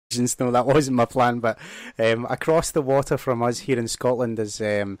No, that wasn't my plan, but across the water from us here in Scotland is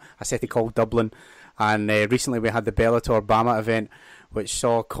a city called Dublin, and recently we had the Bellator Bama event, which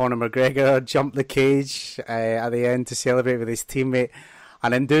saw Conor McGregor jump the cage at the end to celebrate with his teammate,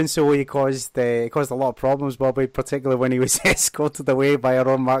 and in doing so he caused a lot of problems, Bobby, particularly when he was escorted away by our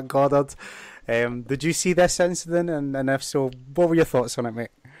own Mark Goddard. Did you see this incident, and if so, what were your thoughts on it, mate?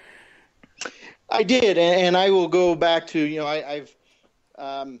 I did, and I will go back to, I've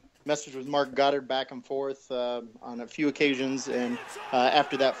messaged with Mark Goddard back and forth on a few occasions, and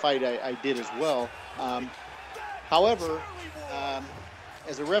after that fight I did as well. However,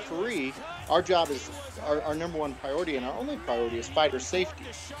 as a referee, our job is, our number one priority and our only priority is fighter safety.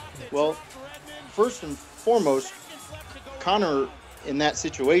 Well, first and foremost, Conor in that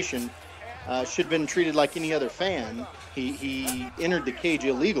situation should have been treated like any other fan. He entered the cage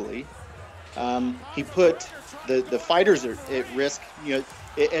illegally. He put the fighters at risk.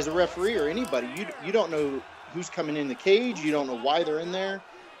 As a referee or anybody, you don't know who's coming in the cage. You don't know why they're in there.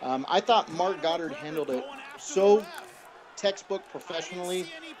 I thought Mark Goddard handled it so textbook professionally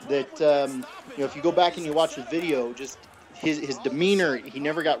that if you go back and you watch the video, just his demeanor, he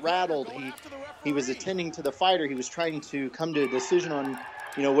never got rattled. He was attending to the fighter. He was trying to come to a decision on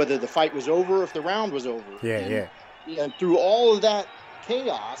whether the fight was over, if the round was over. And through all of that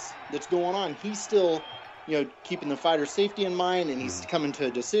chaos that's going on, he's still keeping the fighter's safety in mind, and he's coming to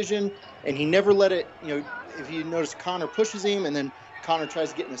a decision, and he never let it, if you notice, Conor pushes him, and then Conor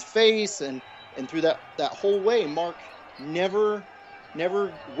tries to get in his face, and through that whole way, Mark never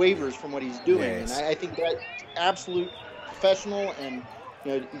wavers from what he's doing. Yes. And I think that's absolute professional, and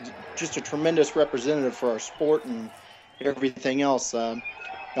just a tremendous representative for our sport and everything else.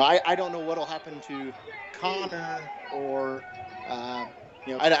 I don't know what will happen to Conor, or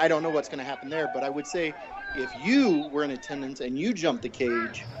I don't know what's going to happen there, but I would say if you were in attendance and you jumped the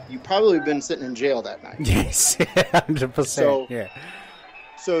cage, you probably have been sitting in jail that night. Yes, 100%.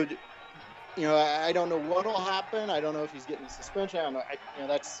 So, I don't know what will happen. I don't know if he's getting a suspension. I don't know.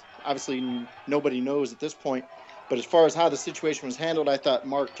 That's obviously nobody knows at this point. But as far as how the situation was handled, I thought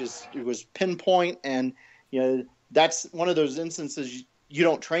Mark it was pinpoint, and that's one of those instances you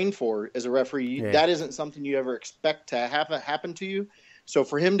don't train for as a referee. That isn't something you ever expect to happen to you. So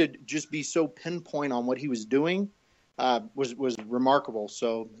for him to just be so pinpoint on what he was doing was remarkable.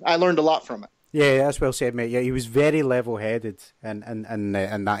 So I learned a lot from it. Yeah, that's well said, mate. Yeah, he was very level-headed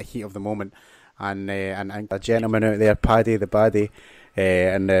in that heat of the moment, and a gentleman out there, Paddy the Baddie,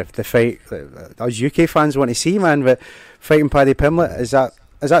 and the fight. Us UK fans want to see, man. But fighting Paddy Pimblett, is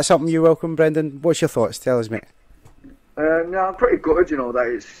that something you welcome, Brendan? What's your thoughts? Tell us, mate. No, I'm pretty gutted.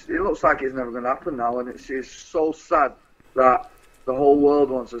 That it looks like it's never going to happen now, and it's so sad that the whole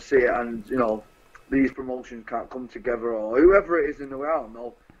world wants to see it, and these promotions can't come together, or whoever it is in the way. I don't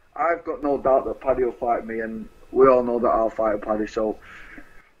know. I've got no doubt that Paddy will fight me, and we all know that I'll fight Paddy. So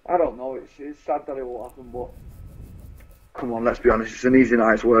I don't know. It's sad that it won't happen, but come on, let's be honest. It's an easy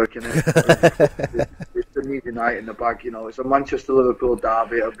night's work, isn't it? It's an easy night in the bag. It's a Manchester-Liverpool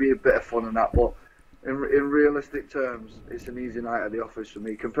derby. It'll be a bit of fun and that, but in realistic terms, it's an easy night at the office for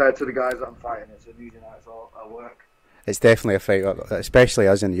me. Compared to the guys that I'm fighting, it's an easy night at work. It's definitely a fight, especially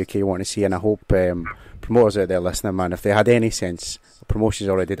us in the UK want to see, and I hope promoters out there listening, man, if they had any sense, the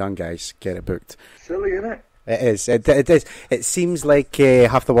promotion's already done, guys. Get it booked. Silly, isn't it? It is. It is. It seems like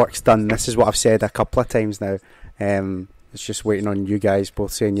half the work's done. This is what I've said a couple of times now. It's just waiting on you guys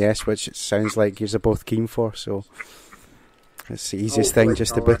both saying yes, which it sounds like you're both keen for. So it's the easiest thing,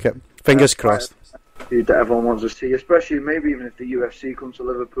 just to book it. Fingers crossed. That everyone wants to see, especially maybe even if the UFC comes to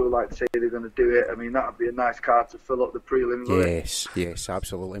Liverpool, like say they're going to do it. I mean, that would be a nice card to fill up the prelims. Yes,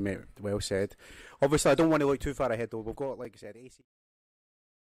 absolutely, mate. Well said. Obviously, I don't want to look too far ahead, though. We've got, like I said, AC.